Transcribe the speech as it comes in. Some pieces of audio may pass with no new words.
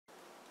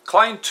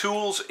Klein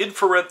Tools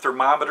infrared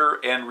thermometer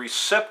and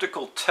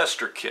receptacle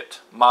tester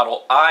kit,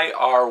 model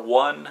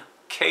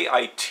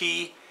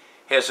IR1KIT,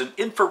 has an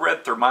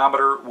infrared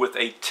thermometer with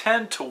a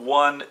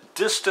 10:1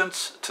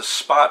 distance to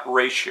spot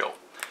ratio.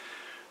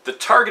 The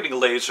targeting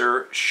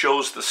laser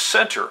shows the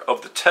center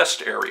of the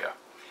test area.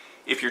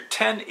 If you're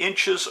 10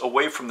 inches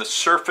away from the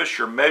surface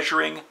you're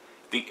measuring,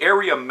 the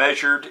area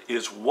measured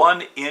is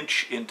 1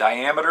 inch in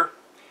diameter.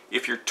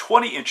 If you're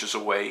 20 inches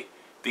away,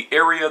 the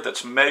area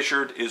that's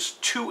measured is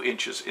 2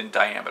 inches in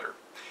diameter.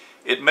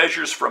 It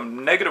measures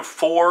from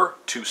 -4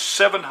 to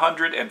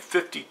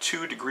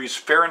 752 degrees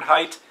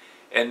Fahrenheit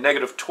and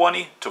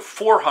 -20 to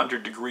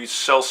 400 degrees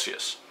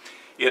Celsius.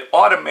 It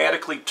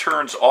automatically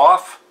turns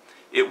off.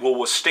 It will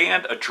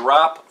withstand a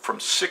drop from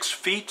 6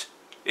 feet.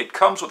 It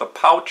comes with a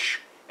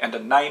pouch and a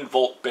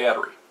 9-volt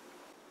battery.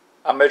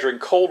 I'm measuring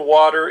cold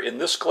water in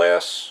this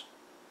glass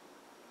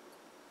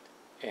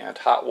and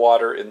hot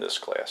water in this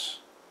glass.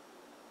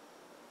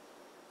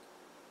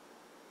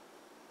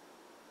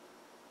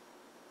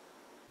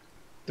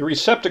 The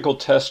receptacle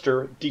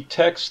tester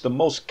detects the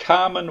most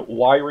common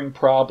wiring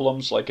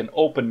problems like an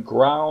open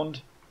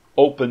ground,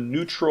 open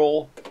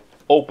neutral,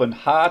 open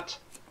hot,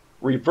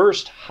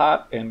 reversed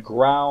hot and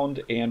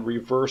ground, and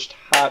reversed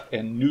hot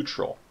and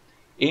neutral.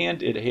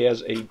 And it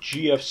has a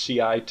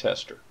GFCI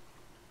tester.